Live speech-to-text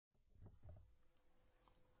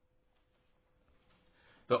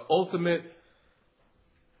The ultimate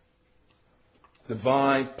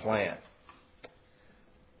divine plan,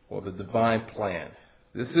 or the divine plan.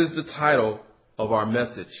 This is the title of our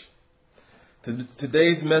message.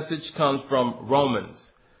 Today's message comes from Romans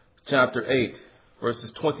chapter 8,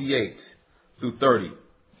 verses 28 through 30.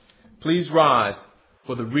 Please rise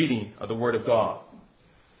for the reading of the Word of God.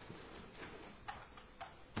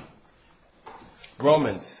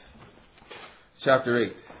 Romans chapter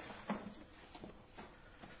 8.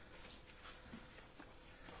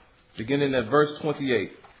 Beginning at verse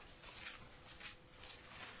 28.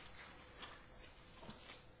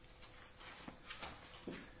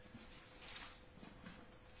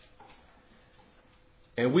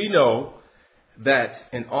 And we know that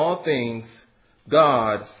in all things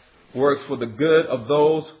God works for the good of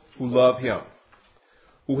those who love Him,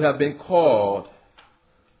 who have been called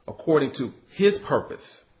according to His purpose.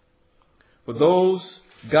 For those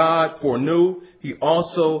God foreknew, He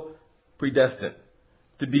also predestined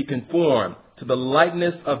to be conformed to the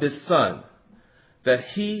likeness of His Son, that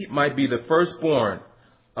He might be the firstborn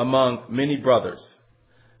among many brothers.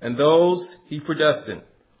 And those He predestined,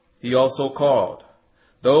 He also called.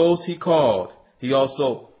 Those He called, He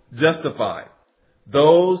also justified.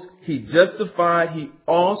 Those He justified, He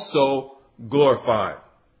also glorified.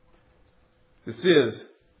 This is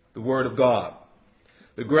the Word of God.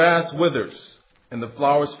 The grass withers and the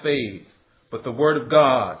flowers fade, but the Word of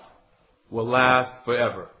God will last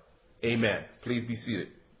forever. Amen. Please be seated.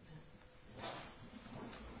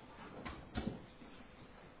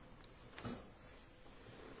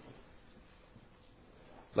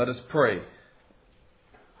 Let us pray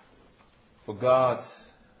for God's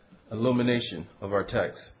illumination of our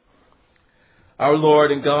text. Our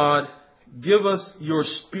Lord and God, give us your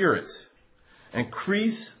Spirit.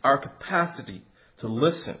 Increase our capacity to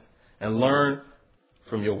listen and learn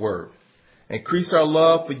from your word. Increase our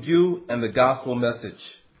love for you and the gospel message.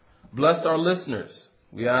 Bless our listeners.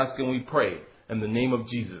 We ask and we pray in the name of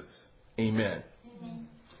Jesus. Amen. Amen.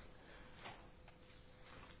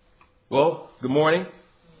 Well, good morning.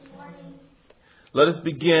 Good morning. Let us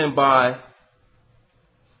begin by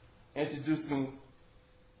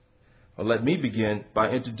let me begin by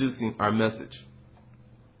introducing our message.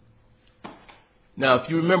 Now, if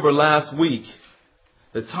you remember last week,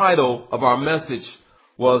 the title of our message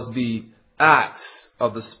was the Acts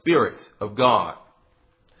of the Spirit of God.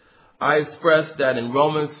 I expressed that in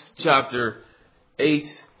Romans chapter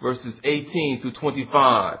 8, verses 18 through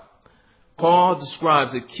 25, Paul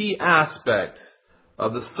describes a key aspect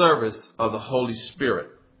of the service of the Holy Spirit.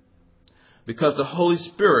 Because the Holy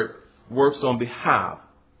Spirit works on behalf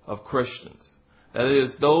of Christians. That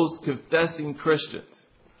is, those confessing Christians,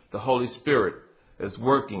 the Holy Spirit is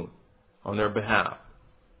working on their behalf.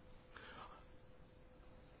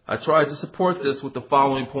 I tried to support this with the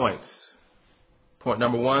following points. Point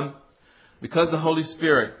number one, because the Holy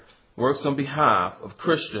Spirit works on behalf of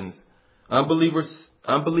Christians,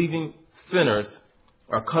 unbelieving sinners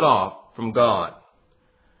are cut off from God.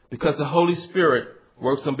 Because the Holy Spirit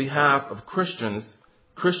works on behalf of Christians,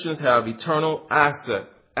 Christians have eternal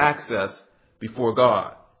access before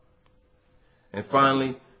God. And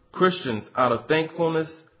finally, Christians, out of thankfulness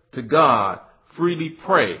to God, freely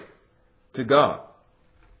pray to God.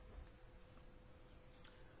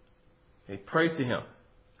 They pray to Him.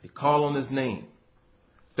 They call on His name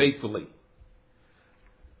faithfully.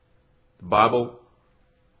 The Bible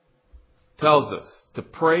tells us to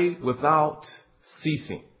pray without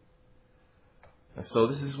ceasing. And so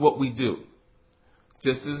this is what we do.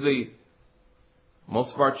 Just as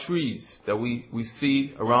most of our trees that we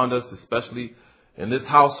see around us, especially in this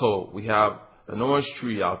household, we have an orange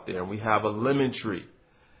tree out there and we have a lemon tree.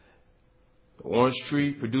 The orange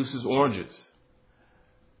tree produces oranges.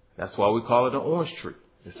 That's why we call it an orange tree.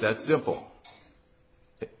 It's that simple.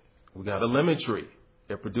 We got a lemon tree.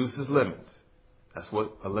 It produces lemons. That's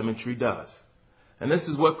what a lemon tree does. And this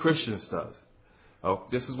is what Christians does. Oh,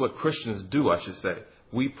 this is what Christians do, I should say.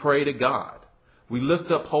 We pray to God. We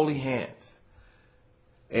lift up holy hands.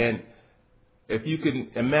 And if you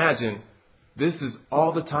can imagine, this is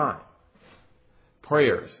all the time.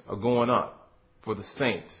 Prayers are going up for the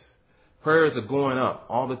saints. Prayers are going up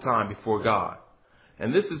all the time before God.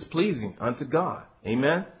 And this is pleasing unto God.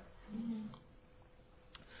 Amen? Mm-hmm.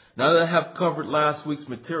 Now that I have covered last week's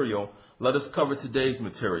material, let us cover today's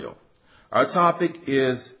material. Our topic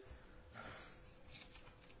is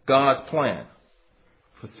God's plan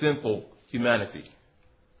for sinful humanity.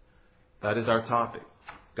 That is our topic.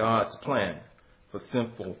 God's plan for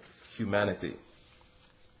sinful humanity.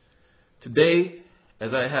 Today,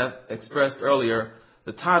 as I have expressed earlier,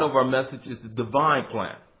 the title of our message is the divine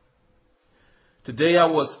plan. Today I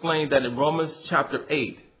will explain that in Romans chapter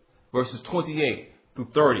 8, verses 28 through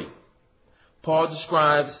 30, Paul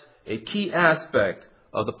describes a key aspect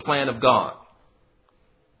of the plan of God.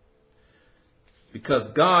 Because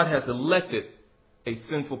God has elected a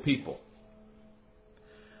sinful people.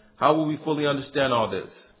 How will we fully understand all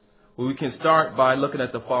this? Well, we can start by looking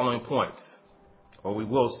at the following points. Or we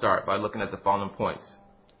will start by looking at the following points.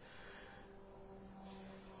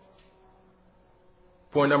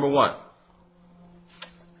 Point number one.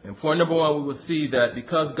 In point number one, we will see that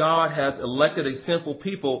because God has elected a sinful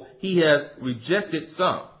people, he has rejected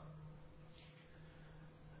some.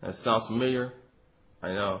 That sounds familiar, I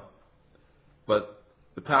know. But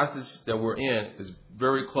the passage that we're in is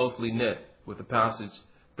very closely knit with the passage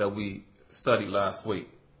that we studied last week.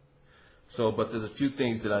 But there's a few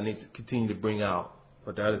things that I need to continue to bring out,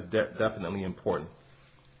 but that is definitely important.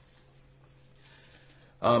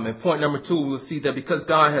 In point number two, we will see that because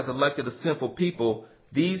God has elected a sinful people,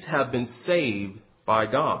 these have been saved by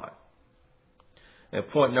God. And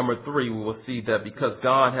point number three, we will see that because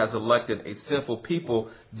God has elected a sinful people,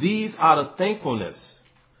 these out of thankfulness,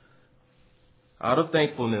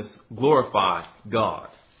 glorify God.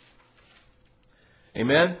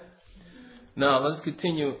 Amen? Now, let's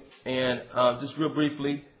continue. And just real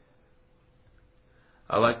briefly,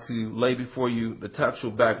 I'd like to lay before you the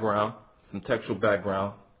textual background, some textual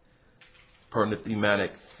background, pertinent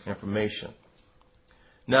thematic information.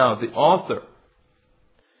 Now, the author.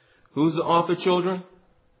 Who's the author, children,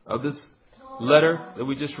 of this letter that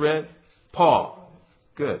we just read? Paul.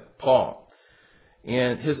 Good. Paul.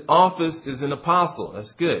 And his office is an apostle.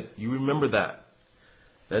 That's good. You remember that.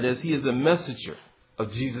 That is, he is a messenger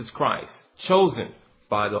of Jesus Christ, chosen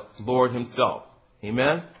by the Lord himself.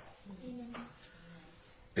 Amen? Amen.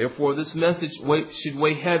 Therefore, this message should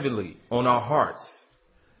weigh heavily on our hearts.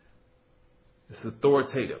 It's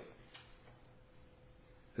authoritative.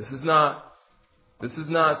 This is not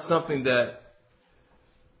something that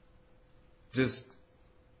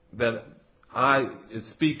I, as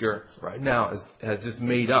speaker right now, has just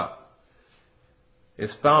made up.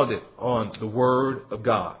 It's founded on the Word of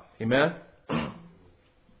God. Amen?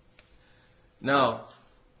 Now,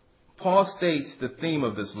 Paul states the theme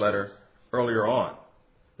of this letter earlier on.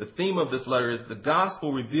 The theme of this letter is the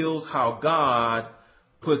gospel reveals how God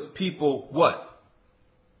puts people what?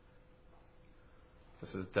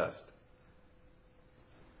 This is a test.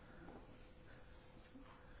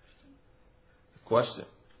 The question.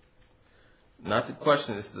 Not the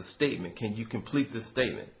question, it's the statement. Can you complete this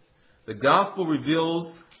statement? The gospel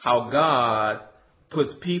reveals how God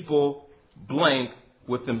puts people blank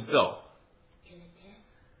with himself.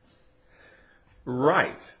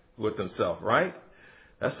 Right with himself, right?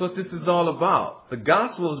 That's what this is all about. The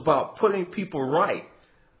gospel is about putting people right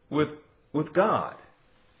with God.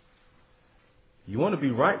 You want to be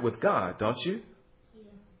right with God, don't you? Yeah.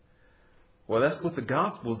 Well, that's what the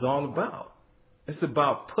gospel is all about. It's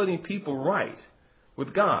about putting people right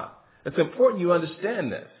with God. It's important you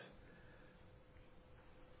understand this.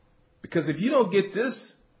 Because if you don't get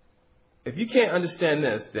this, if you can't understand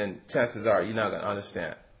this, then chances are you're not going to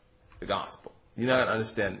understand the gospel. You're not going to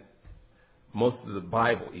understand most of the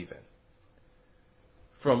Bible even.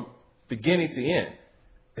 From beginning to end,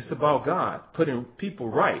 it's about God putting people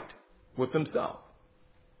right with himself.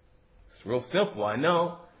 It's real simple, I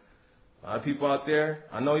know. A lot of people out there,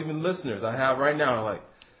 I know even listeners I have right now are like,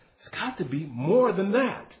 it's got to be more than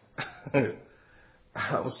that.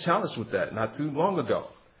 I was challenged with that not too long ago.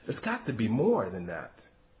 It's got to be more than that.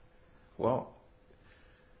 Well,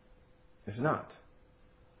 it's not.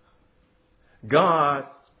 God,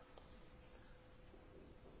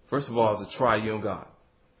 first of all, is a triune God.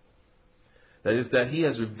 That is that he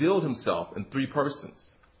has revealed himself in three persons: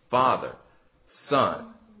 Father,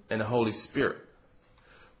 Son, and the Holy Spirit.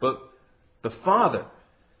 But the Father,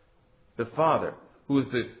 who is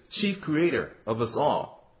the chief creator of us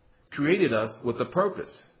all, created us with a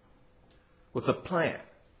purpose, with a plan,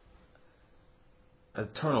 an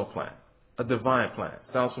eternal plan, a divine plan.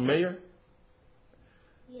 Sounds familiar?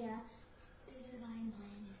 Yeah. The divine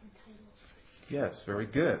plan is entitled. Yes, very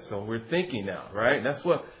good. So we're thinking now, right? That's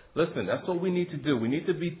what we need to do. We need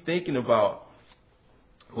to be thinking about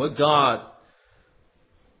what God's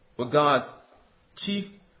chief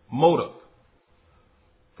motive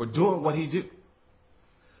for doing what he did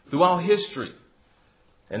throughout history.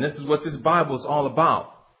 And this is what this Bible is all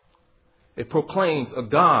about. It proclaims a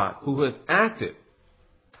God who has acted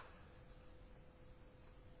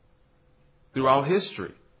throughout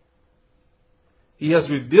history. He has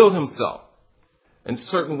revealed himself in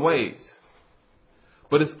certain ways.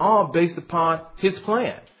 But it's all based upon his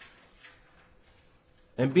plan.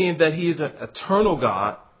 And being that he is an eternal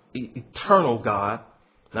God,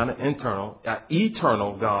 not an internal, an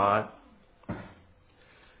eternal God,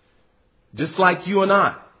 just like you and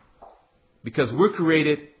I, because we're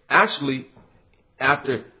created actually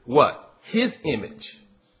after what? His image.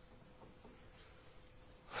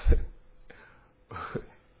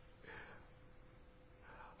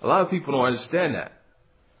 A lot of people don't understand that.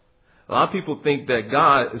 A lot of people think that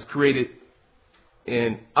God is created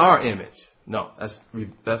in our image. No,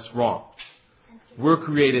 that's wrong. We're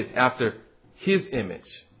created after his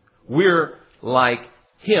image. We're like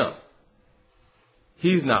him.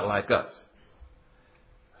 He's not like us.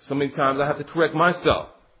 So many times I have to correct myself.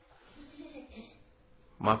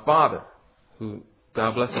 My father, who,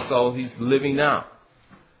 God bless his soul, he's living now.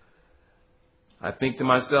 I think to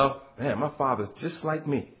myself, man, my father's just like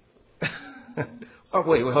me. Oh,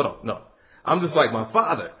 wait, hold on. No, I'm just like my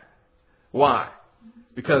father. Why?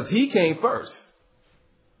 Because he came first.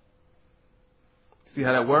 See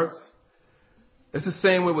how that works? It's the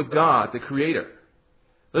same way with God, the Creator.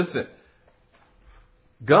 Listen,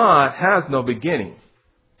 God has no beginning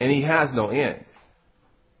and he has no end.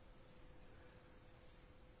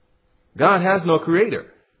 God has no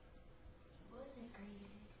creator.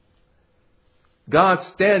 God's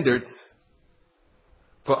standards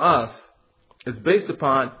for us is based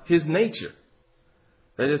upon his nature.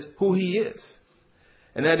 That is who he is.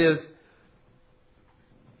 And that is,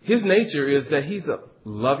 his nature is that he's a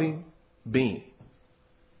loving being.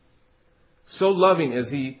 So loving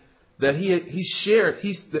is he that he shared,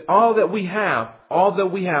 all that we have, all that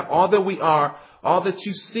we are, all that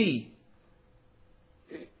you see,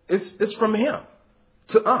 it's from him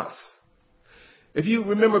to us. If you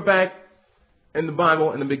remember back in the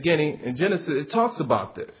Bible, in the beginning, in Genesis, it talks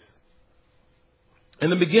about this. In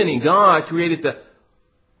the beginning, God created the,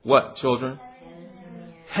 what, children?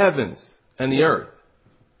 Heavens and the earth.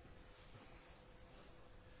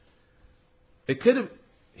 It could have,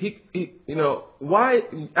 why,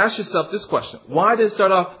 ask yourself this question. Why did it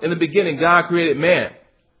start off in the beginning, God created man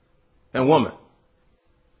and woman?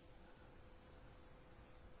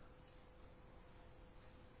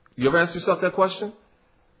 You ever ask yourself that question?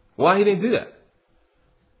 Why he didn't do that?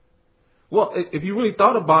 Well, if you really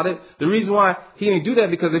thought about it, the reason why he didn't do that,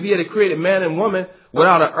 because if he had created man and woman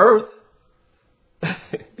without an earth,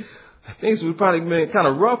 things would probably been kind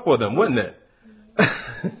of rough for them, wouldn't it?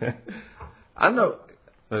 I know.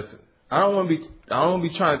 Listen, I don't want to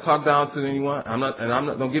be trying to talk down to anyone. I'm not.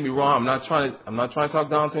 Don't get me wrong. I'm not trying to talk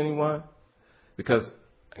down to anyone, because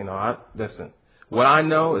listen. What I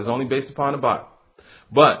know is only based upon the Bible.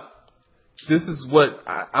 But this is what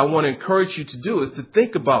I want to encourage you to do, is to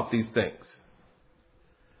think about these things.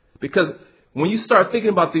 Because when you start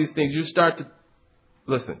thinking about these things, you start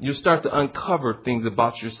to uncover things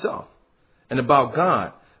about yourself and about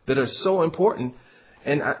God that are so important.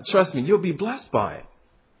 And trust me, you'll be blessed by it.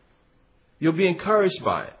 You'll be encouraged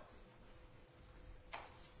by it.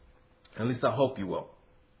 At least I hope you will.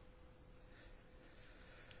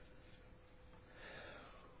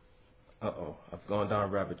 Uh-oh, I've gone down a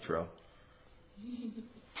rabbit trail.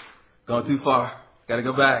 Gone too far. Got to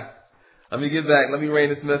go back. Let me get back. Let me rein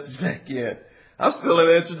this message back in. I'm still in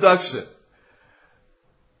the introduction.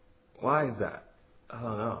 Why is that? I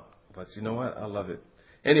don't know. But you know what? I love it.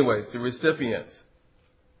 Anyways, the recipients.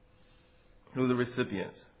 Who are the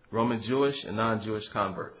recipients? Roman Jewish and non-Jewish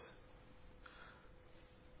converts.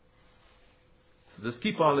 So just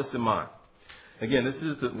keep all this in mind. Again, this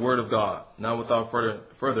is the Word of God. Now, without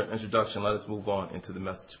further introduction, let us move on into the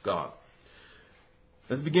message of God.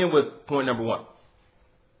 Let's begin with point number one.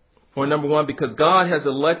 Point number one, because God has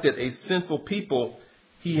elected a sinful people,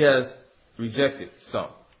 he has rejected some.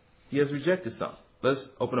 He has rejected some. Let's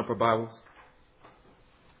open up our Bibles.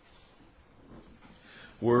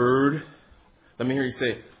 Word. Let me hear you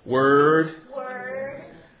say, Word. Word.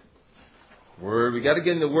 Word. We got to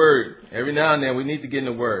get in the Word. Every now and then we need to get in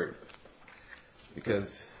the Word. Because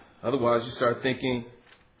otherwise you start thinking,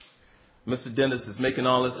 Mr. Dennis is making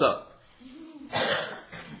all this up.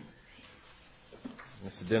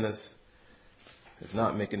 Mr. Dennis is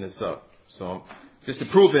not making this up. So just to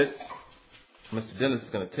prove it, Mr. Dennis is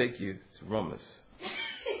going to take you to Romans.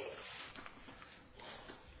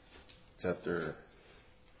 Chapter.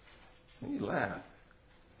 You laugh.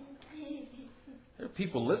 There are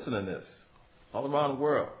people listening to this all around the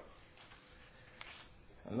world.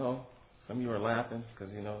 I know some of you are laughing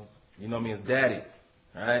because you know me as Daddy,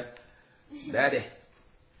 all right? Daddy.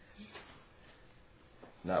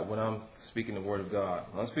 Not when I'm speaking the Word of God.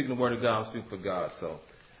 When I'm speaking the Word of God, I'm speaking for God. So,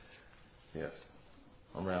 yes,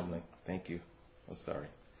 I'm rambling. Thank you. I'm sorry.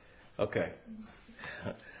 Okay.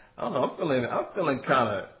 I don't know. I'm feeling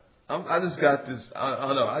kind of. I just got this. I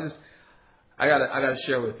don't know. I gotta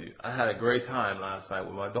share with you. I had a great time last night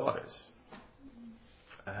with my daughters.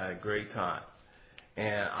 I had a great time,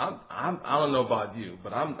 and I don't know about you,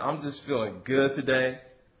 but I'm just feeling good today.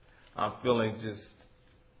 I'm feeling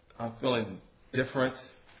different.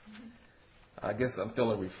 I guess I'm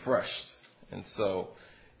feeling refreshed, and so,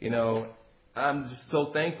 I'm just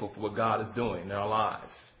so thankful for what God is doing in our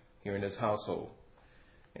lives here in this household.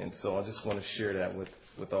 And so I just want to share that with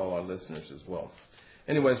all our listeners as well.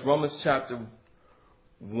 Anyways, Romans chapter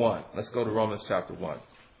 1. Let's go to Romans chapter 1.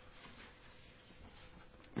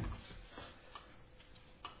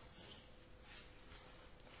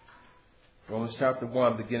 Romans chapter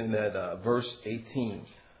 1, beginning at verse 18.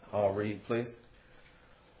 I'll read, please.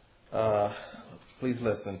 Please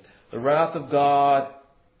listen. The wrath of God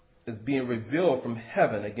is being revealed from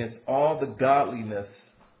heaven against all the godliness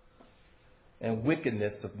and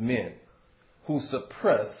wickedness of men who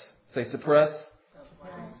suppress the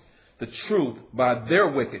truth by their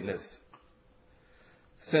wickedness,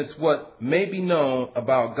 since what may be known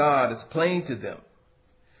about God is plain to them,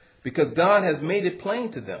 because God has made it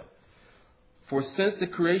plain to them. For since the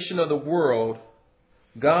creation of the world,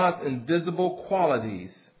 God's invisible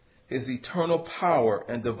qualities, his eternal power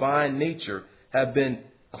and divine nature have been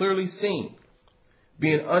clearly seen,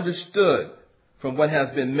 being understood from what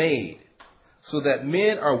has been made, so that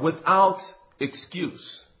men are without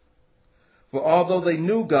excuse. For although they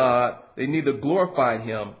knew God, they neither glorified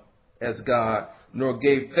him as God nor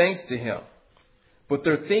gave thanks to him. But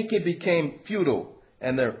their thinking became futile,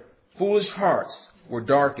 and their foolish hearts were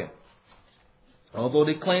darkened. Although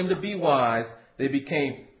they claimed to be wise, they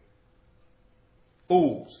became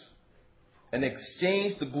fools and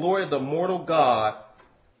exchanged the glory of the mortal God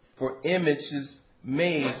for images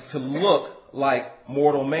made to look like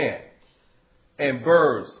mortal man, and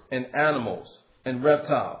birds and animals and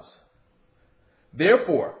reptiles.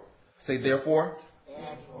 Therefore,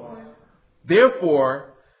 Therefore,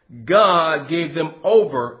 God gave them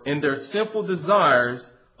over in their sinful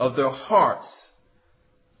desires of their hearts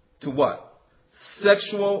to what?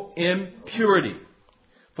 Sexual impurity,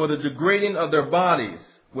 for the degrading of their bodies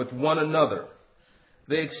with one another.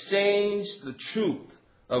 They exchanged the truth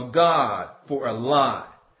of God for a lie,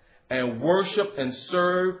 and worship and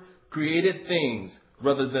serve created things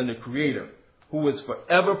rather than the Creator, who is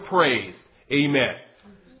forever praised. Amen.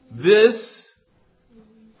 This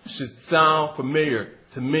should sound familiar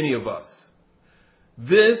to many of us.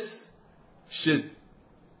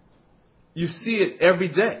 You see it every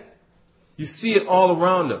day. You see it all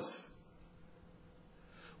around us.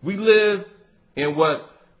 We live in what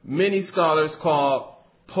many scholars call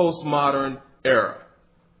postmodern era.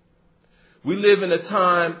 We live in a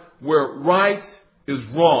time where right is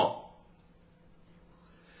wrong,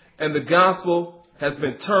 and the gospel has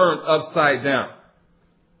been turned upside down.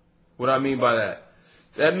 What I mean by that?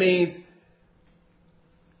 That means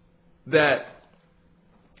that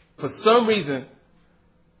for some reason,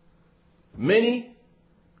 many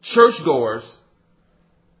churchgoers,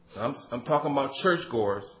 I'm talking about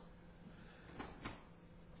churchgoers,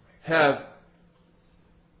 let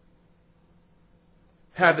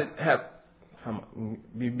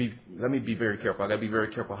me be very careful. I got to be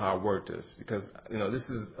very careful how I word this, because this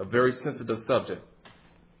is a very sensitive subject.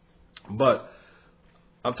 But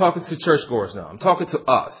I'm talking to churchgoers now. I'm talking to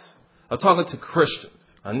us. I'm talking to Christians.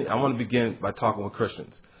 I want to begin by talking with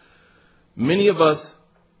Christians. Many of us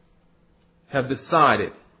have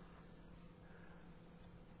decided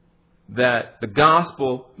that the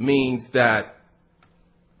gospel means that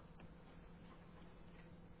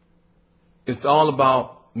it's all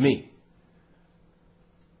about me.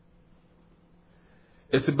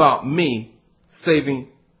 It's about me saving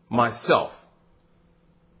myself.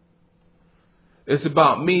 It's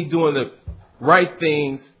about me doing the right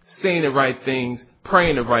things, saying the right things,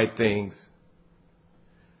 praying the right things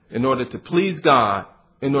in order to please God,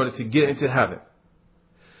 in order to get into heaven.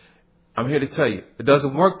 I'm here to tell you, it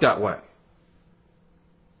doesn't work that way.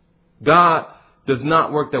 God does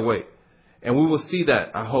not work that way. And we will see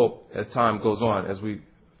that, I hope, as time goes on, as we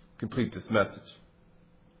complete this message.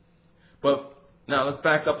 But now let's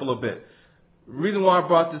back up a little bit. The reason why I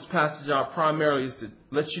brought this passage out primarily is to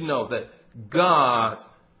let you know that God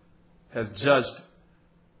has judged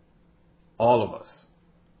all of us.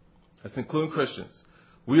 That's including Christians.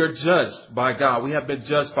 We are judged by God. We have been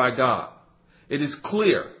judged by God. It is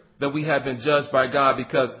clear that we have been judged by God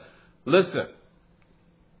because, listen,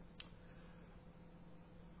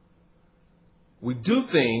 we do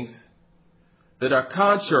things that are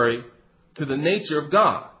contrary to the nature of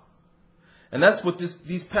God. And that's what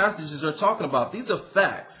these passages are talking about. These are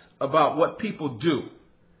facts about what people do.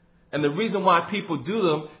 And the reason why people do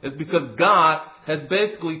them is because God has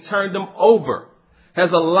basically turned them over,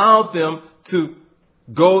 has allowed them to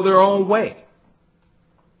go their own way.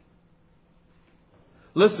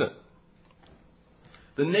 Listen,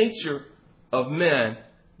 the nature of man,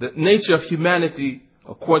 the nature of humanity,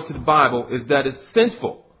 according to the Bible, is that it's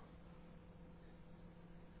sinful.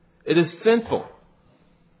 It is sinful.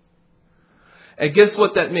 And guess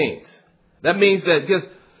what that means? That means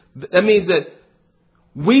that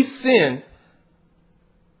we sin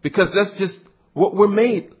because that's just what we're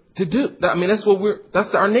made to do. I mean,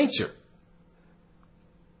 that's our nature.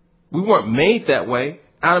 We weren't made that way.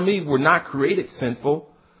 Adam and Eve were not created sinful.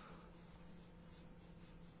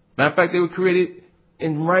 Matter of fact, they were created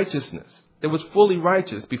in righteousness. They was fully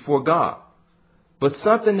righteous before God. But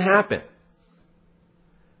something happened.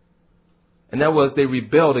 And that was they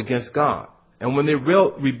rebelled against God. And when they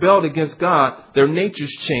rebelled against God, their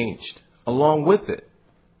natures changed along with it.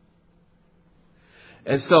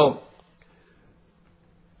 And so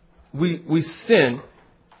we sin.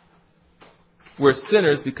 We're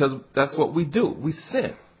sinners because that's what we do. We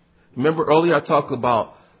sin. Remember earlier I talked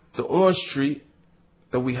about the orange tree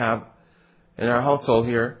that we have in our household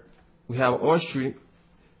here. We have an orange tree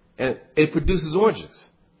and it produces oranges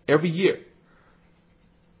every year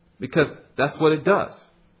because that's what it does.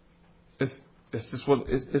 It's just what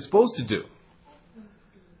it's supposed to do.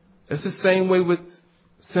 It's the same way with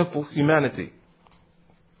sinful humanity.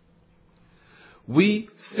 We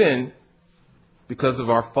sin because of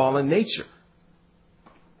our fallen nature.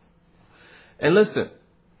 And listen,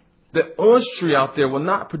 the orange tree out there will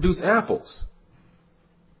not produce apples.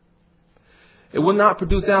 It will not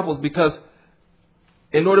produce apples because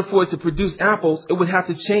in order for it to produce apples, it would have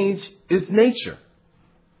to change its nature.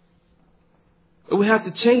 It would have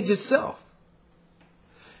to change itself.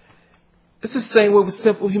 It's the same way with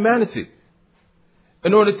sinful humanity.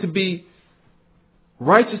 In order to be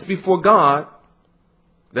righteous before God,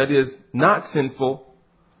 that is not sinful,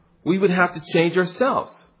 we would have to change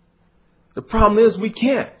ourselves. The problem is we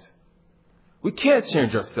can't. We can't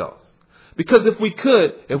change ourselves. Because if we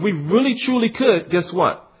could, if we really truly could, guess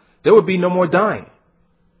what? There would be no more dying.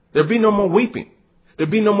 There'd be no more weeping. There'd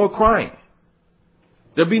be no more crying.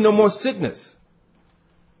 There'd be no more sickness.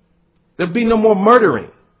 There'd be no more murdering.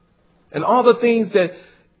 And all the things that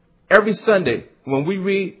every Sunday when we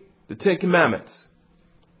read the Ten Commandments,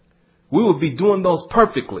 we would be doing those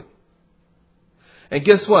perfectly. And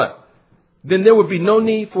guess what? Then there would be no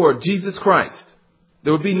need for Jesus Christ.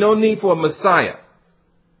 There would be no need for a Messiah.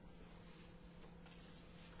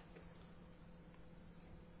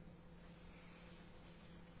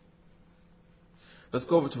 Let's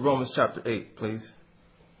go over to Romans chapter 8, please.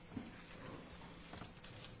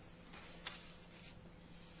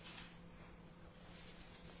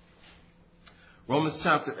 Romans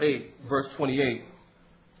chapter 8, verse 28.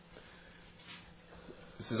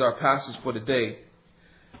 This is our passage for today.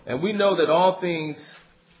 And we know that in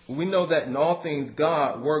all things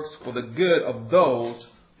God works for the good of those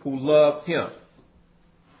who love Him.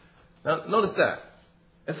 Now, notice that.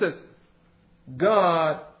 It says,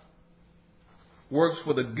 God works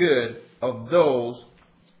for the good of those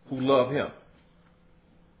who love Him.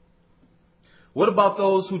 What about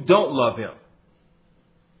those who don't love Him?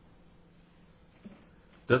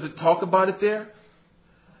 Does it talk about it there?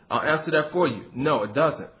 I'll answer that for you. No, it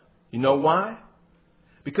doesn't. You know why?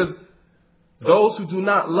 Because those who do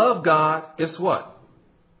not love God, guess what?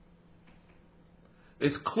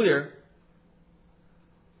 It's clear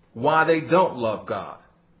why they don't love God.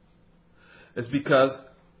 It's because,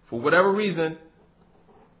 for whatever reason,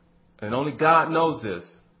 and only God knows this,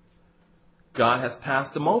 God has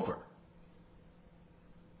passed them over.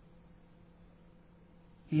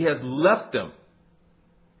 He has left them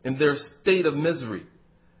in their state of misery,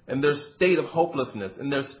 in their state of hopelessness, in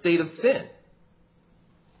their state of sin.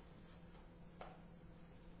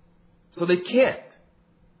 So they can't,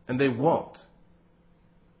 and they won't.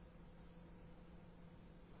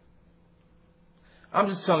 I'm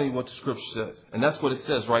just telling you what the scripture says, and that's what it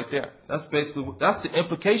says right there. That's the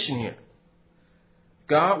implication here.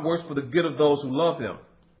 God works for the good of those who love Him.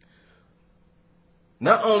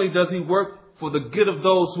 Not only does He work for the good of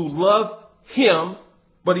those who love Him,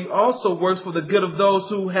 but He also works for the good of those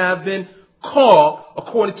who have been called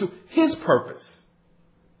according to His purpose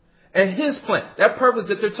and His plan. That purpose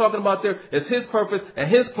that they're talking about there is His purpose and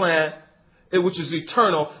His plan, which is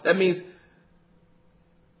eternal. That means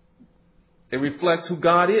it reflects who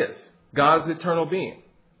God is. God is an eternal being.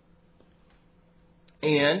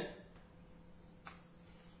 And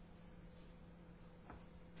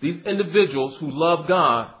these individuals who love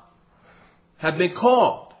God have been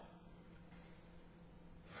called.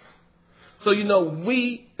 So,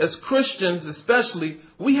 we as Christians especially,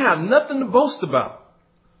 we have nothing to boast about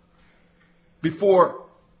before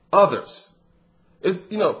others.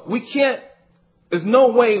 We can't, there's no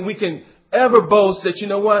way we can ever boast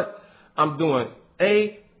that, I'm doing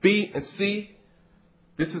A, B, and C.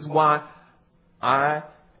 This is why I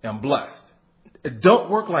am blessed. It don't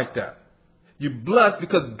work like that. You're blessed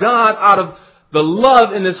because God, out of the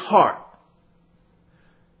love in his heart.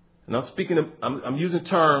 And I'm using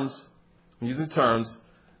terms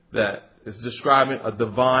that is describing a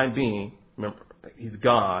divine being. Remember, he's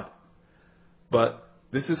God. But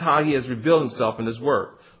this is how he has revealed himself in his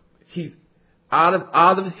word. He's out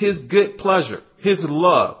of his good pleasure, his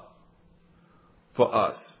love for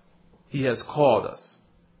us, he has called us.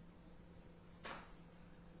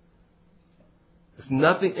 There's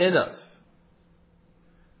nothing in us.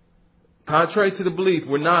 Contrary to the belief,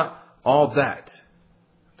 we're not all that.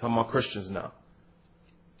 I'm talking about Christians now.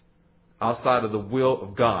 Outside of the will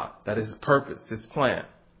of God. That is his purpose, his plan.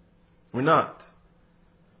 We're not.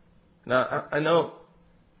 Now, I know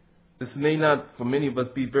this may not, for many of us,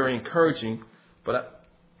 be very encouraging, but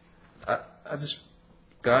I just,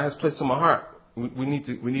 God has placed on my heart. We need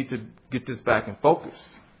to get this back in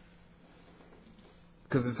focus.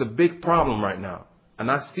 Because it's a big problem right now. And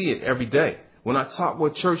I see it every day. When I talk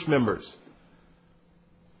with church members,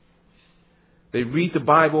 they read the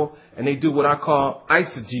Bible and they do what I call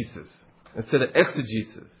eisegesis instead of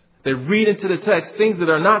exegesis. They read into the text things that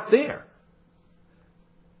are not there.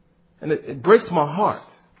 And it breaks my heart.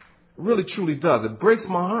 It really, truly does. It breaks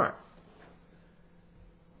my heart.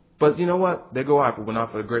 But you know what? They go out for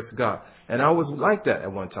the grace of God. And I was like that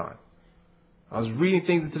at one time. I was reading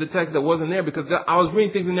things into the text that wasn't there because I was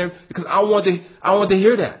reading things in there because I wanted to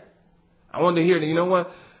hear that. I wanted to hear that. You know what?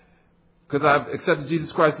 Because I've accepted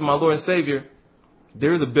Jesus Christ as my Lord and Savior,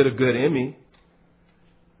 there's a bit of good in me.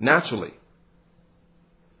 Naturally.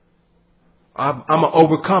 I'm an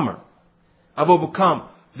overcomer. I've overcome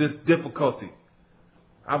this difficulty.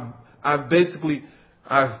 I've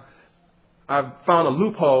found a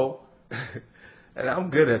loophole, and I'm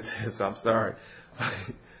good at this. I'm sorry.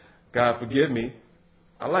 God forgive me.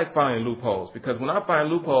 I like finding loopholes because when I find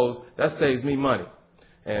loopholes, that saves me money.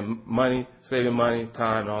 And saving money,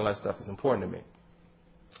 time, and all that stuff is important to me.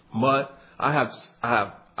 But I've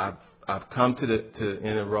come to the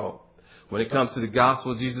end of the road. When it comes to the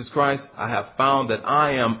gospel of Jesus Christ, I have found that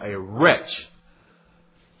I am a wretch.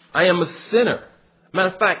 I am a sinner.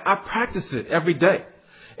 Matter of fact, I practice it every day.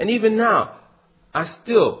 And even now, I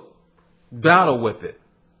still battle with it.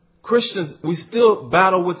 Christians, we still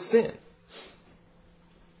battle with sin.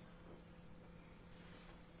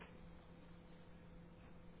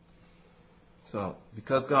 So,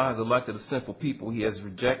 because God has elected a sinful people, he has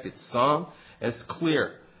rejected some. And it's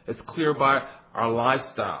clear. It's clear by our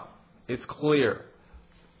lifestyle. It's clear.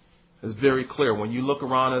 It's very clear. When you look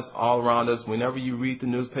around us, all around us, whenever you read the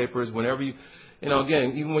newspapers, whenever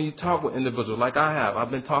again, even when you talk with individuals, like I have, I've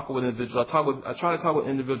been talking with individuals. I try to talk with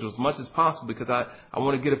individuals as much as possible because I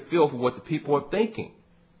want to get a feel for what the people are thinking.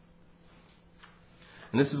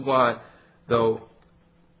 And this is why, though,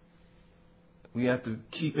 we have to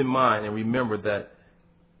keep in mind and remember that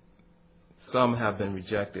some have been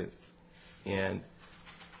rejected. And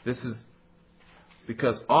this is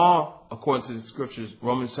because all, according to the scriptures,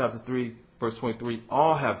 Romans chapter 3, verse 23,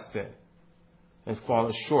 all have sinned and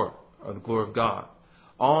fallen short of the glory of God.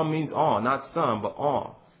 All means all, not some, but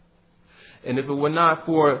all. And if it were not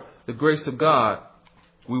for the grace of God,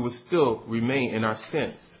 we would still remain in our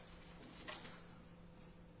sins.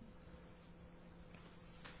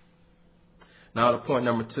 Now to point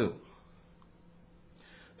number 2.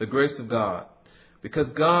 The grace of God. Because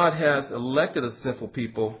God has elected a sinful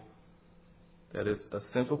people, that is, a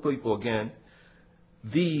sinful people again,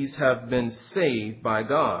 these have been saved by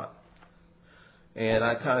God. And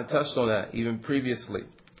I kind of touched on that even previously.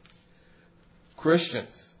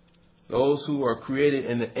 Christians, those who are created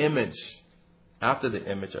in the image, after the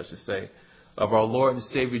image, I should say, of our Lord and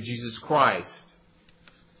Savior Jesus Christ,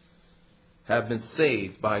 have been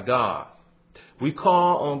saved by God. We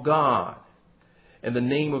call on God in the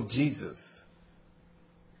name of Jesus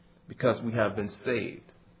because we have been saved.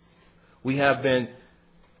 We have been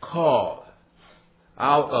called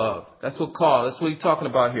out of. That's what he's talking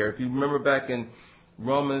about here. If you remember back in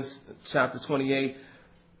Romans chapter 28,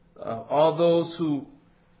 all those who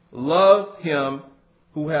love him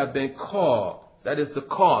who have been called. That is the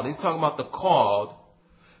called. He's talking about the called.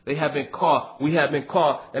 They have been called. We have been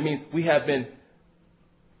called. That means we have been,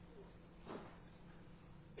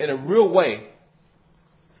 in a real way,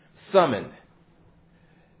 summon.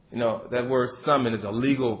 You know, that word summon is a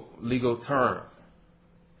legal term.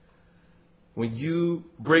 When you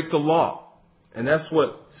break the law, and that's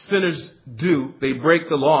what sinners do, they break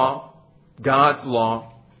the law, God's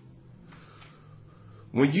law.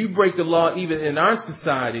 When you break the law, even in our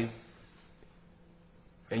society,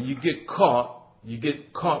 and you get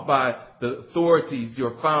caught by the authorities,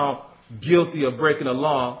 you're found guilty of breaking the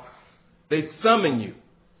law, they summon you.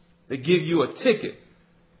 They give you a ticket.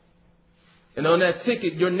 And on that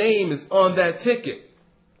ticket, your name is on that ticket.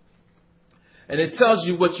 And it tells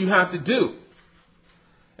you what you have to do.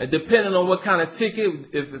 And depending on what kind of ticket,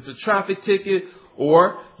 if it's a traffic ticket,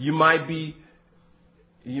 or you might be,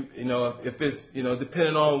 if it's,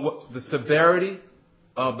 depending on what the severity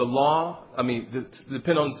of the law,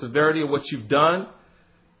 depending on the severity of what you've done,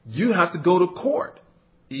 you have to go to court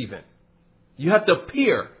even. You have to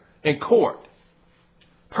appear in court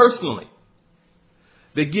personally.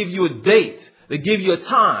 They give you a date. They give you a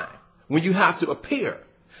time when you have to appear.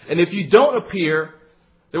 And if you don't appear,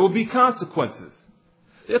 there will be consequences.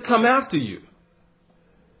 They'll come after you.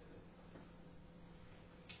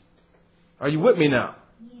 Are you with me now?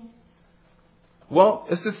 Yes. Well,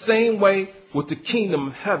 it's the same way with the kingdom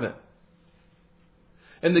of heaven.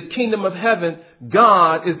 In the kingdom of heaven,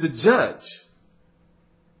 God is the judge.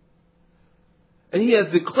 And he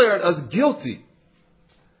has declared us guilty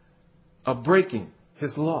of breaking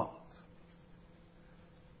his laws.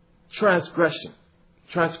 Transgressing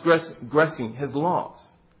his laws.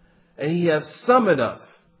 And he has summoned us.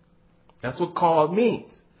 That's what called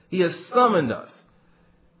means. He has summoned us.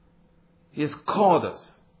 He has called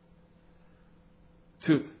us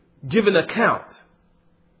to give an account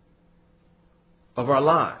of our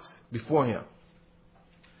lives before him.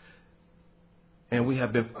 And we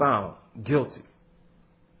have been found guilty.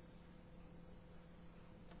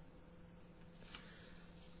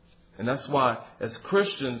 And that's why, as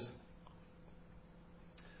Christians,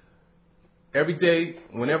 every day,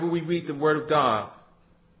 whenever we read the Word of God,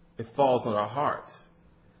 it falls on our hearts.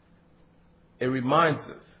 It reminds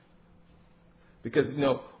us. Because,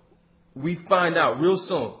 we find out real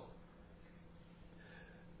soon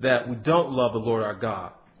that we don't love the Lord our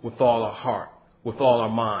God with all our heart, with all our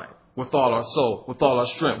mind, with all our soul, with all our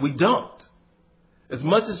strength. We don't. As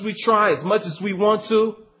much as we try, as much as we want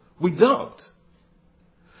to, we don't.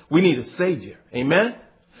 We need a Savior. Amen?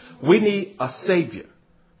 We need a Savior.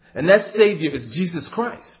 And that Savior is Jesus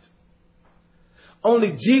Christ.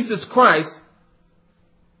 Only Jesus Christ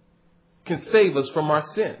can save us from our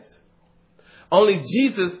sins. Only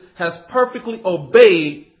Jesus has perfectly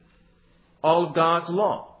obeyed all of God's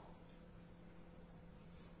law.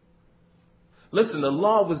 Listen, the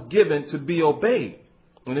law was given to be obeyed.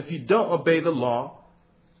 And if you don't obey the law,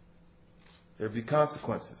 there will be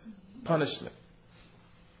consequences, punishment.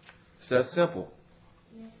 It's that simple.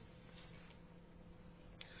 Yeah.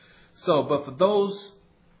 So, but for those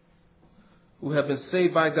who have been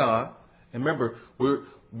saved by God, and remember,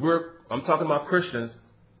 I'm talking about Christians,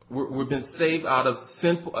 we've been saved out of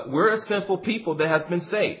sinful, we're a sinful people that has been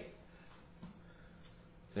saved.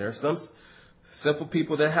 There are some sinful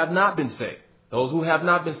people that have not been saved. Those who have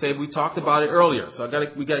not been saved, we talked about it earlier. So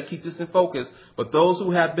we got to keep this in focus. But those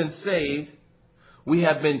who have been saved, we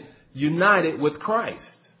have been united with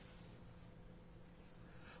Christ.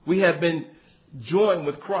 We have been joined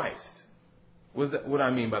with Christ. What do I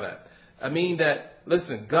mean by that? I mean that,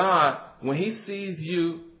 listen, God, when he sees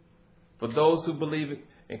you, for those who believe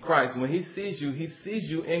in Christ, when he sees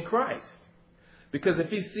you in Christ. Because if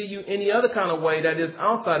he see you any other kind of way that is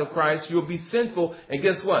outside of Christ, you'll be sinful. And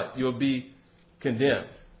guess what? You'll be condemned.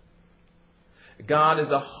 God is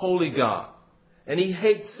a holy God. And he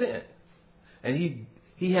hates sin. And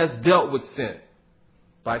he has dealt with sin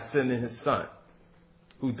by sending his son,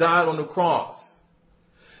 who died on the cross.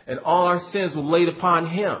 And all our sins were laid upon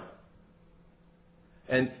him.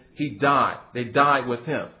 And he died. They died with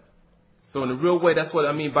him. So in a real way, that's what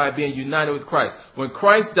I mean by being united with Christ. When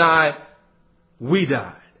Christ died, we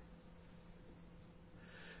died.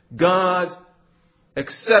 God's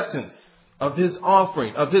acceptance of his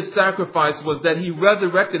offering, of his sacrifice, was that he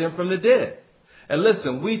resurrected him from the dead. And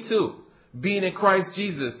listen, we too, being in Christ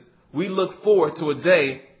Jesus, we look forward to a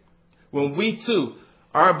day when we too,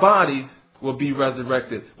 our bodies will be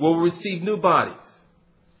resurrected. We'll receive new bodies.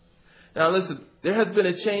 Now listen, there has been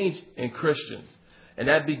a change in Christians. And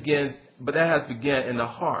that has begun in the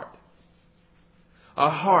heart. Our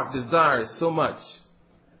heart desires so much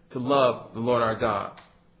to love the Lord our God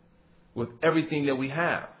with everything that we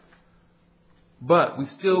have. But we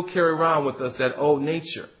still carry around with us that old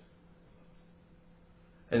nature.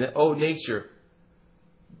 And that old nature,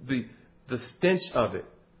 the stench of it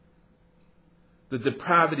the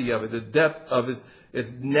depravity of it, the depth of its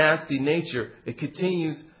nasty nature, it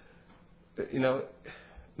continues,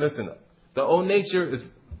 listen, the old nature is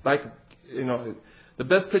like, the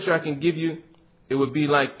best picture I can give you, it would be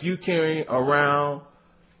like you carrying around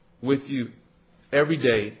with you every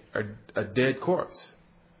day a dead corpse.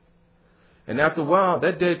 And after a while,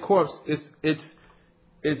 that dead corpse, it's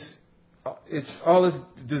all its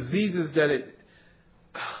diseases that it,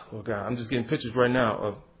 oh God, I'm just getting pictures right now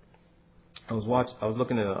of, I was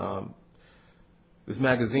looking at this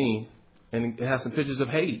magazine, and it has some pictures of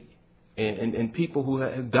Haiti and people who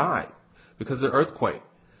have died because of the earthquake.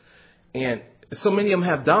 And so many of them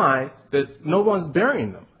have died that no one's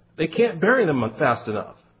burying them. They can't bury them fast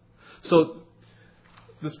enough. So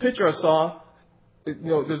this picture I saw,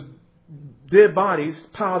 there's dead bodies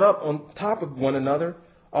piled up on top of one another,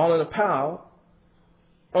 all in a pile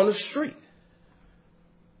on the street.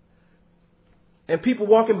 And people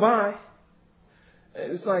walking by,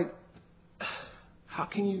 it's like, how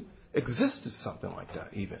can you exist as something like that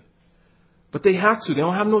even? But they have to. They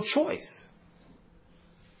don't have no choice.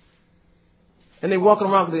 And they walking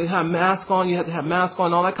around, they have masks on, you have to have masks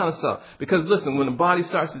on, all that kind of stuff. Because listen, when the body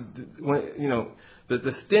starts to,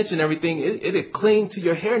 the stench and everything, it'll cling to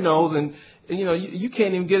your hair nose, and you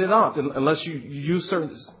can't even get it off unless you use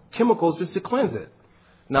certain chemicals just to cleanse it.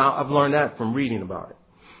 Now, I've learned that from reading about it.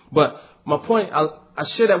 But my point, I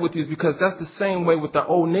share that with you is because that's the same way with our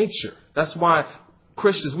old nature. That's why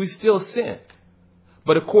Christians, we still sin.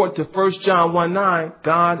 But according to 1 John 1:9,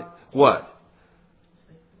 God, what?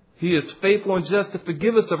 He is faithful and just to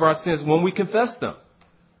forgive us of our sins when we confess them.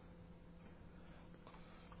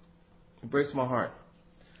 It breaks my heart.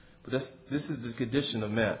 But this is the condition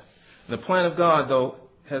of man. And the plan of God, though,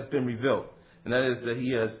 has been revealed. And that is that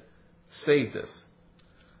he has saved us.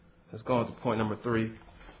 Let's go on to point number 3.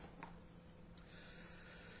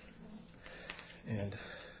 And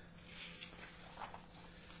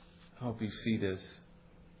I hope you see this.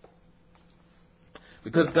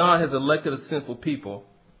 Because God has elected a sinful people,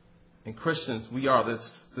 and Christians, we are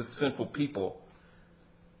this sinful people.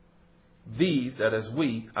 These, that is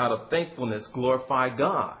we, out of thankfulness, glorify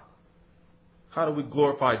God. How do we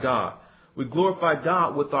glorify God? We glorify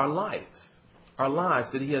God with our lives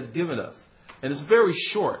that he has given us. And it's very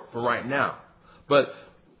short for right now. But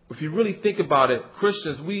if you really think about it,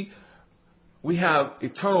 Christians, we have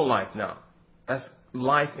eternal life now. That's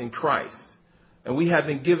life in Christ. And we have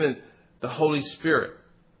been given the Holy Spirit,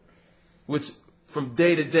 which from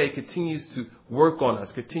day to day continues to work on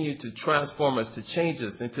us, continues to transform us, to change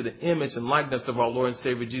us into the image and likeness of our Lord and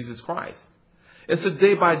Savior Jesus Christ. It's a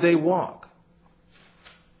day-by-day walk.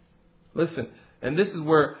 Listen, and this is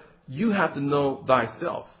where you have to know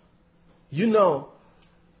thyself. Not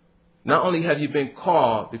only have you been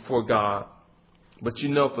called before God, but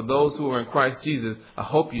for those who are in Christ Jesus, I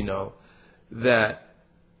hope you know that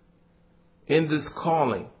in this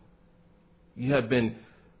calling, you have been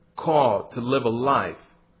called to live a life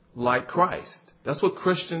like Christ. That's what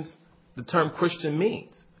the term Christian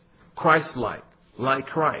means. Christ-like, like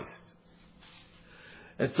Christ.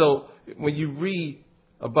 And so when you read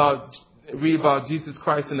about Jesus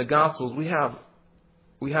Christ in the Gospels, we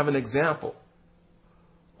have an example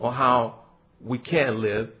on how we can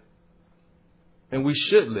live and we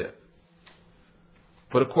should live.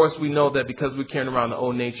 But of course we know that because we're carrying around the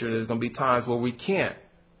old nature, there's going to be times where we can't.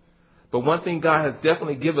 But one thing God has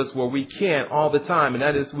definitely given us where we can all the time, and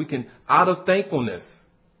that is we can, out of thankfulness,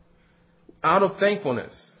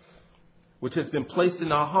 which has been placed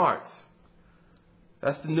in our hearts.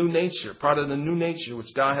 That's the new nature, part of the new nature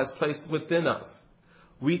which God has placed within us.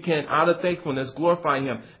 We can, out of thankfulness, glorify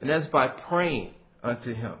him, and that's by praying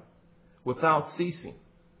unto him without ceasing.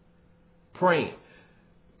 Praying,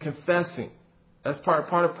 confessing. That's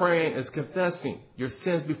part of praying is confessing your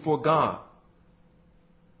sins before God.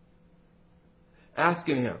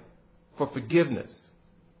 Asking him for forgiveness.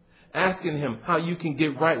 Asking him how you can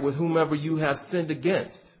get right with whomever you have sinned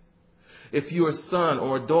against. If you're a son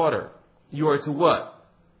or a daughter, you are to what?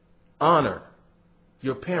 Honor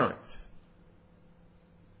your parents.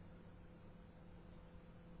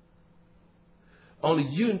 Only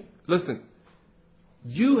you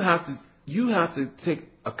have to take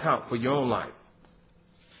account for your own life.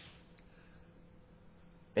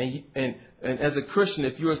 And as a Christian,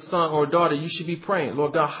 if you're a son or a daughter, you should be praying,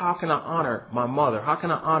 Lord God, how can I honor my mother? How can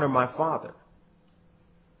I honor my father?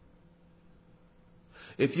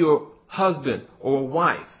 If you're a husband or a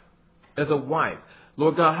wife, as a wife,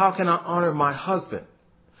 Lord God, how can I honor my husband?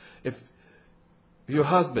 If you're a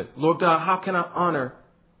husband, Lord God, how can I honor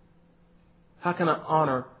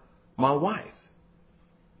my wife?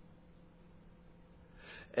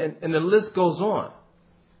 And the list goes on.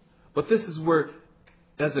 But this is where,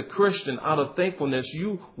 as a Christian, out of thankfulness,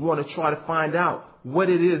 you want to try to find out what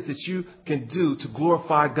it is that you can do to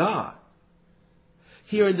glorify God.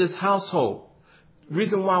 Here in this household, the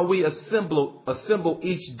reason why we assemble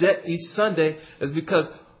each Sunday is because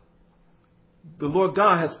the Lord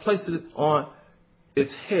God has placed it on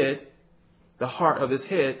its head, the heart of his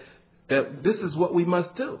head, that this is what we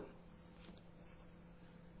must do.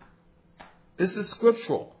 This is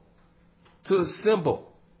scriptural, to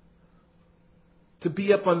assemble, to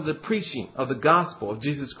be up under the preaching of the gospel of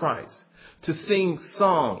Jesus Christ, to sing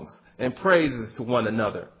songs and praises to one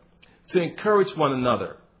another, to encourage one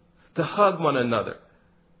another, to hug one another,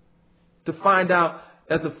 to find out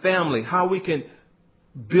as a family how we can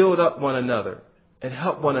build up one another and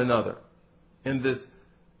help one another in this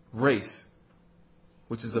race,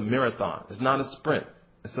 which is a marathon. It's not a sprint.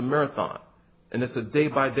 It's a marathon. And it's a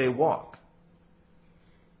day-by-day walk.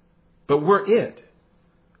 But we're it.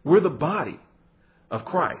 We're the body of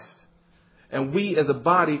Christ. And we as a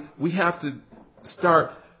body, we have to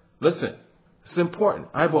start, listen, it's important,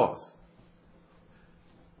 eyeballs.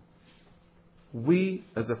 We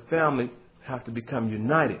as a family have to become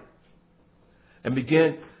united and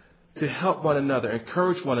begin to help one another,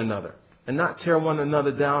 encourage one another, and not tear one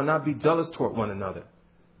another down, not be jealous toward one another.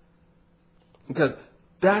 Because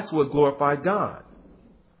that's what glorifies God.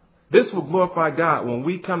 This will glorify God when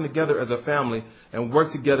we come together as a family and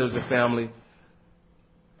work together as a family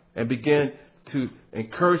and begin to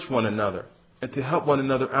encourage one another and to help one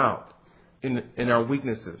another out in our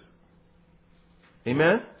weaknesses.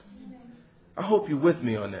 Amen? I hope you're with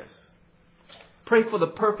me on this. Pray for the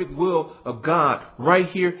perfect will of God right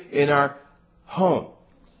here in our home,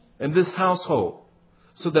 in this household,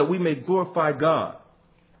 so that we may glorify God.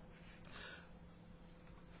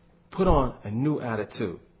 Put on a new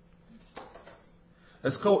attitude.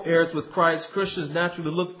 As co-heirs with Christ, Christians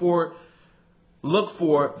naturally look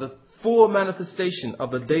for the full manifestation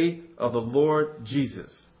of the day of the Lord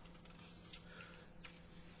Jesus.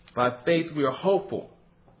 By faith, we are hopeful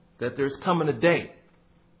that there's coming a day.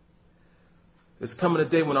 There's coming a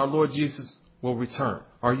day when our Lord Jesus will return.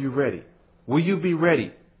 Are you ready? Will you be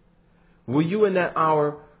ready? Will you in that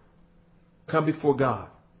hour come before God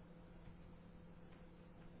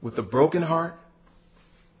with a broken heart?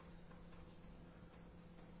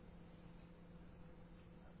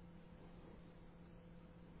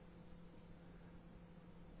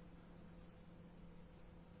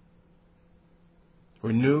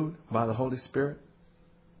 Renewed by the Holy Spirit?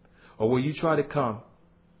 Or will you try to come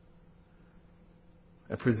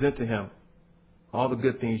and present to him all the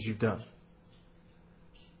good things you've done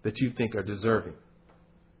that you think are deserving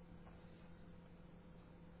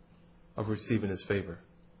of receiving his favor?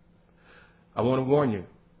 I want to warn you,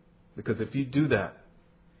 because if you do that,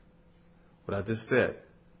 what I just said,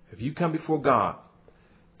 if you come before God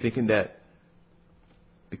thinking that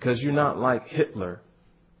because you're not like Hitler,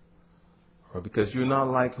 or because you're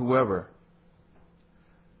not like whoever,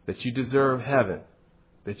 that you deserve heaven,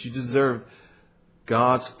 that you deserve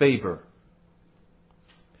God's favor,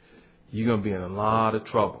 you're going to be in a lot of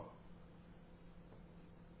trouble.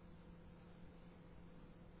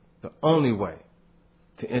 The only way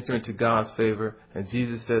to enter into God's favor, and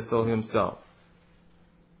Jesus says so himself,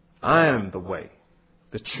 I am the way,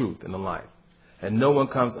 the truth, and the life. And no one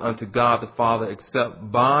comes unto God the Father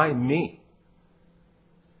except by me.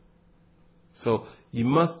 So you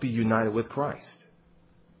must be united with Christ.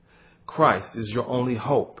 Christ is your only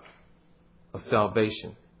hope of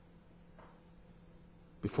salvation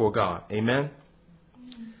before God. Amen?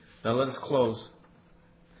 Now let us close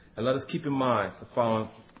and let us keep in mind the following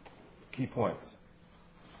key points.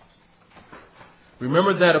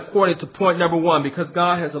 Remember that according to point number 1, because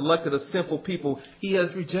God has elected a sinful people, he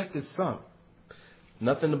has rejected some.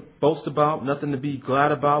 Nothing to boast about, nothing to be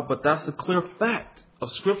glad about, but that's a clear fact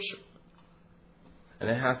of Scripture. And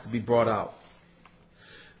it has to be brought out.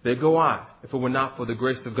 There go I, if it were not for the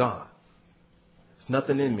grace of God. There's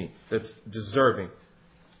nothing in me that's deserving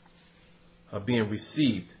of being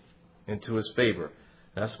received into his favor.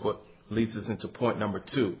 That's what leads us into point number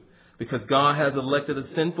 2. Because God has elected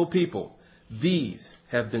a sinful people, these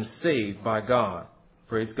have been saved by God.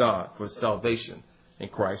 Praise God for salvation in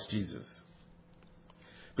Christ Jesus.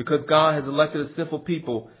 Because God has elected a sinful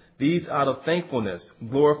people, these out of thankfulness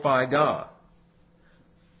glorify God.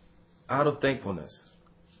 Out of thankfulness,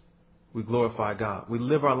 we glorify God. We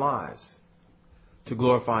live our lives to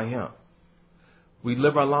glorify him. We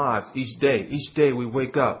live our lives each day. Each day we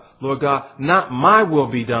wake up. Lord God, not my will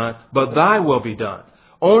be done, but thy will be done.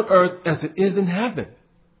 On earth as it is in heaven.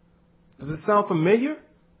 Does it sound familiar?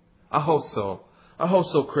 I hope so. I hope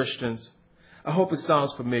so, Christians. I hope it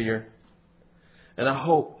sounds familiar. And I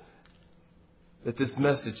hope that this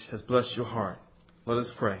message has blessed your heart. Let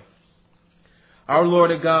us pray. Our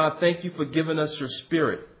Lord and God, thank you for giving us your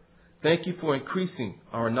Spirit. Thank you for increasing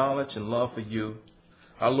our knowledge and love for you.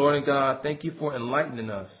 Our Lord and God, thank you for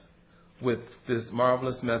enlightening us with this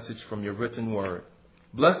marvelous message from your written word.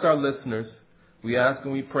 Bless our listeners. We ask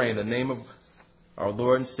and we pray in the name of our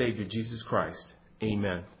Lord and Savior, Jesus Christ.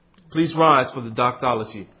 Amen. Please rise for the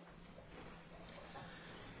doxology.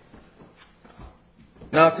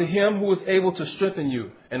 Now to him who is able to strengthen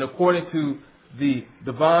you, and according to the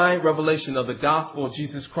divine revelation of the gospel of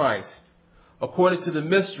Jesus Christ, according to the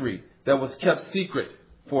mystery that was kept secret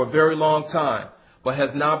for a very long time, but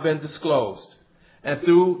has now been disclosed, and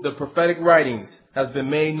through the prophetic writings has been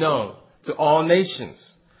made known to all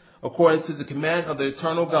nations, according to the command of the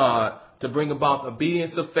eternal God, to bring about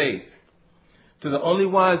obedience of faith. To the only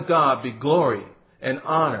wise God be glory and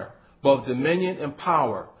honor, both dominion and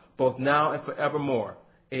power, both now and forevermore.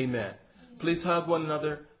 Amen. Please hug one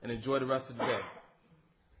another and enjoy the rest of the day.